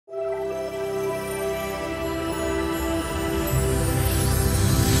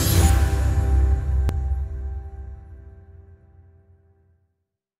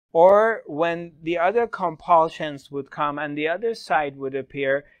or when the other compulsions would come and the other side would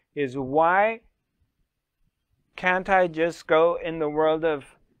appear, is why can't I just go in the world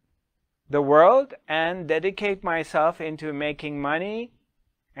and dedicate myself into making money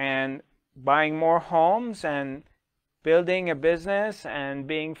and buying more homes and building a business and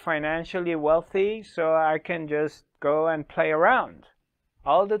being financially wealthy, so I can just go and play around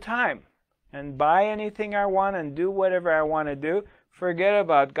all the time and buy anything I want and do whatever I want to do. Forget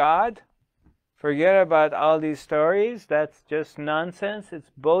about God. Forget about all these stories. That's just nonsense.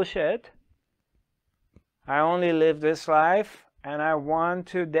 It's bullshit. I only live this life and I want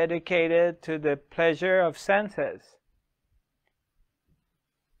to dedicate it to the pleasure of senses.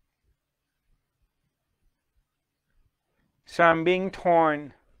 So I'm being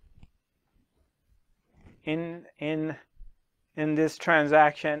torn in this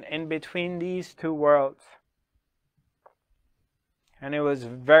transaction in between these two worlds. And it was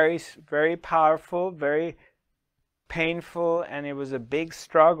very, very powerful, very painful, and it was a big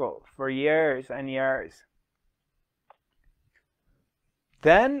struggle for years and years.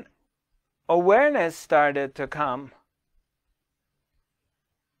 Then awareness started to come.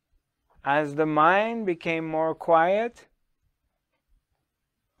 As the mind became more quiet,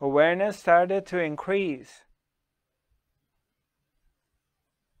 awareness started to increase.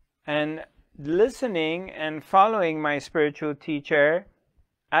 And listening and following my spiritual teacher,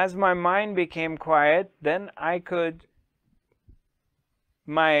 as my mind became quiet, then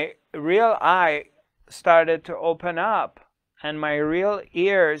my real eye started to open up and my real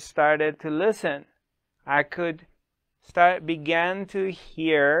ears started to listen. I began to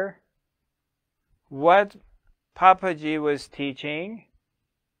hear what Papaji was teaching.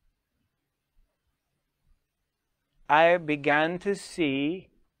 I began to see,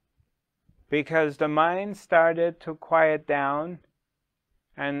 because the mind started to quiet down,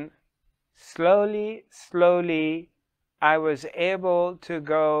 and slowly, slowly, I was able to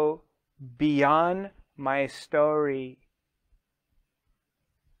go beyond my story.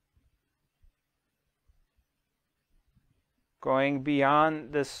 Going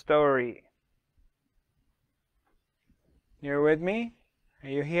beyond the story. You're with me? Are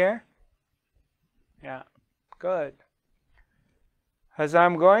you here? Yeah, good. As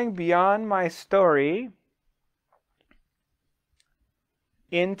I'm going beyond my story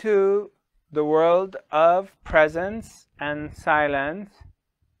into the world of presence and silence,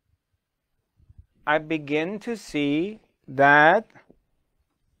 I begin to see that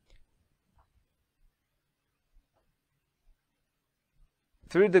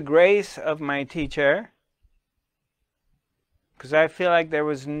through the grace of my teacher, because I feel like there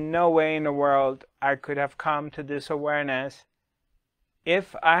was no way in the world I could have come to this awareness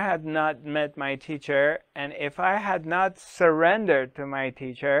if I had not met my teacher, and if I had not surrendered to my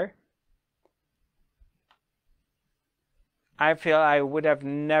teacher. I feel I would have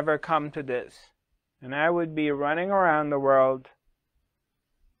never come to this, and I would be running around the world,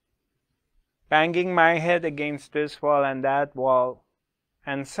 banging my head against this wall and that wall,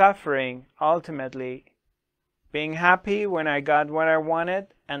 and suffering ultimately, being happy when I got what I wanted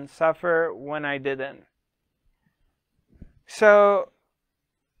and suffer when I didn't. So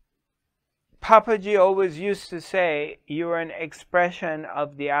Papaji always used to say, you are an expression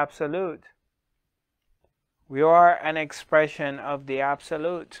of the Absolute. We are an expression of the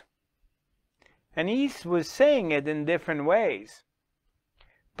Absolute. And he was saying it in different ways,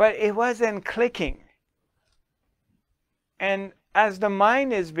 but it wasn't clicking. And as the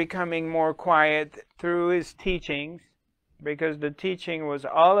mind is becoming more quiet through his teachings, because the teaching was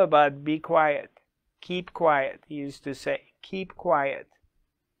all about be quiet, keep quiet, he used to say, keep quiet,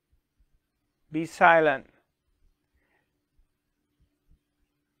 be silent.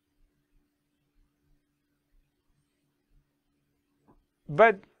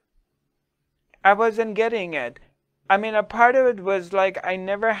 But I wasn't getting it. I mean, a part of it was like I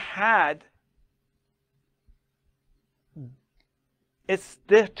never had.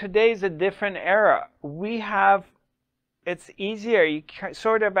 Today's a different era. It's easier. You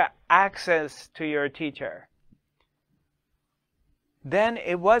sort of have access to your teacher. Then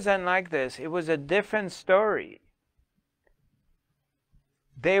it wasn't like this. It was a different story.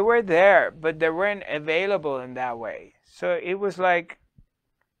 They were there, but they weren't available in that way. So it was like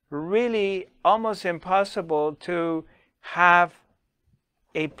really almost impossible to have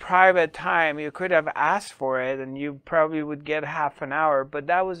a private time. You could have asked for it and you probably would get half an hour, but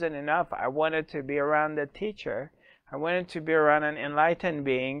that wasn't enough. I wanted to be around the teacher. I wanted to be around an enlightened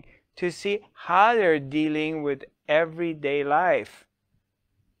being to see how they're dealing with everyday life.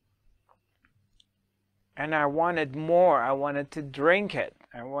 And I wanted more. I wanted to drink it.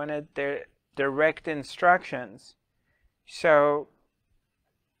 I wanted their direct instructions. So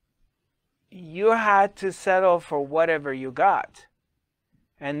you had to settle for whatever you got,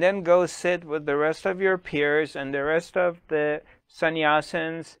 and then go sit with the rest of your peers and the rest of the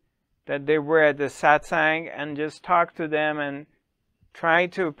sannyasins that they were at the satsang, and just talk to them and try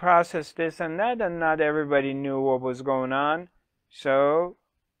to process this and that, and not everybody knew what was going on, so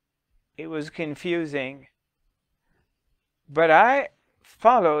it was confusing. But I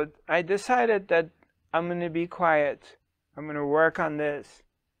decided that I'm going to be quiet. I'm going to work on this.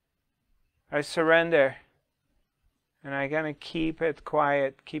 I surrender. And I'm going to keep it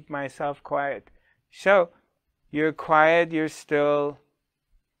quiet, keep myself quiet. So, you're quiet, you're still.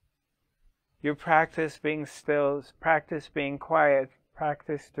 You practice being still, practice being quiet,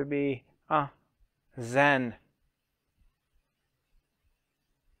 practice to be Zen.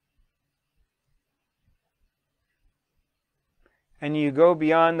 And you go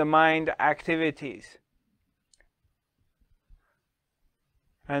beyond the mind activities.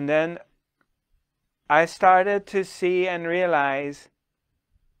 And then I started to see and realize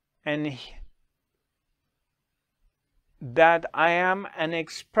that I am an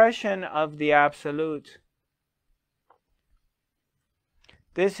expression of the Absolute.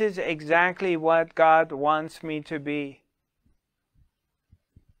 This is exactly what God wants me to be.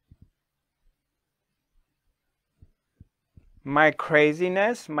 My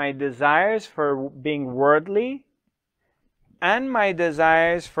craziness, my desires for being worldly, and my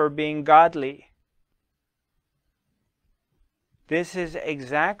desires for being godly. This is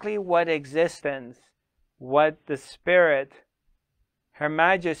exactly what existence, what the Spirit, Her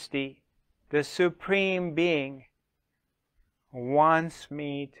Majesty, the Supreme Being, wants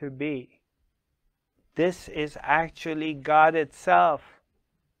me to be. This is actually God itself,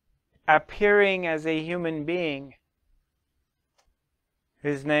 appearing as a human being.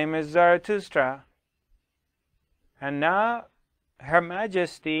 His name is Zarathustra. And now Her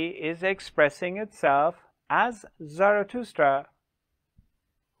Majesty is expressing itself as Zarathustra,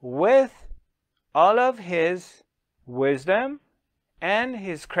 with all of his wisdom and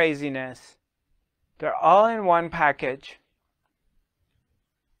his craziness. They're all in one package.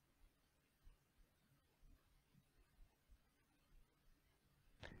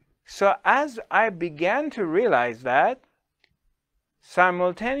 So as I began to realize that,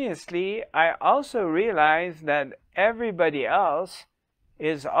 simultaneously I also realized that everybody else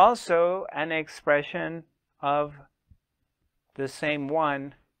is also an expression of the same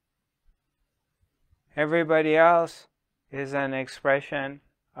one. Everybody else is an expression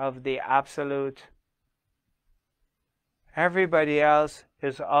of the Absolute. Everybody else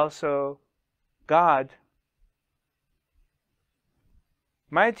is also God.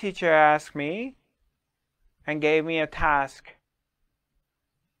 My teacher asked me and gave me a task.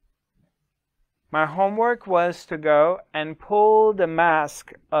 My homework was to go and pull the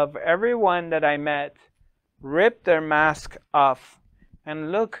mask of everyone that I met, rip their mask off,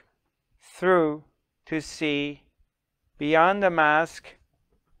 and look through to see beyond the mask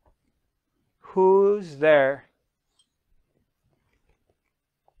who's there.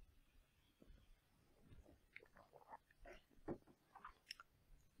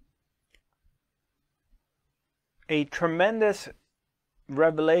 A tremendous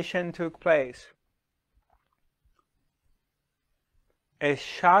revelation took place. A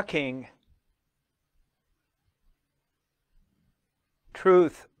shocking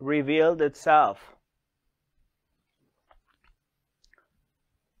truth revealed itself.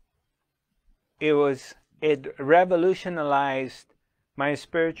 It revolutionized my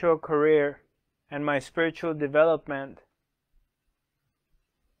spiritual career and my spiritual development.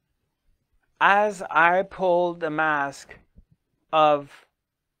 As I pulled the mask of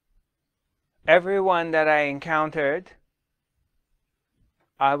everyone that I encountered,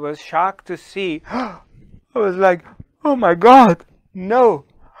 I was shocked to see. I was like, oh my God, no.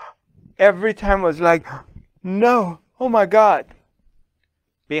 Every time was like, no, oh my God.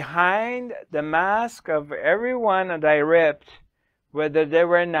 Behind the mask of everyone that I ripped, whether they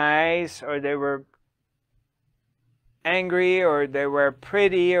were nice or they were angry or they were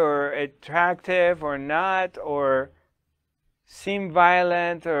pretty or attractive or not, or seemed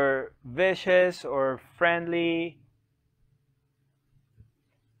violent or vicious or friendly,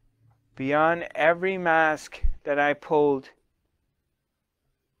 beyond every mask that I pulled,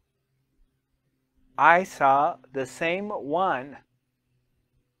 I saw the same one.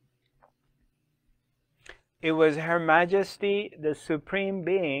 It was Her Majesty, the Supreme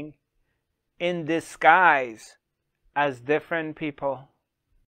Being, in disguise as different people.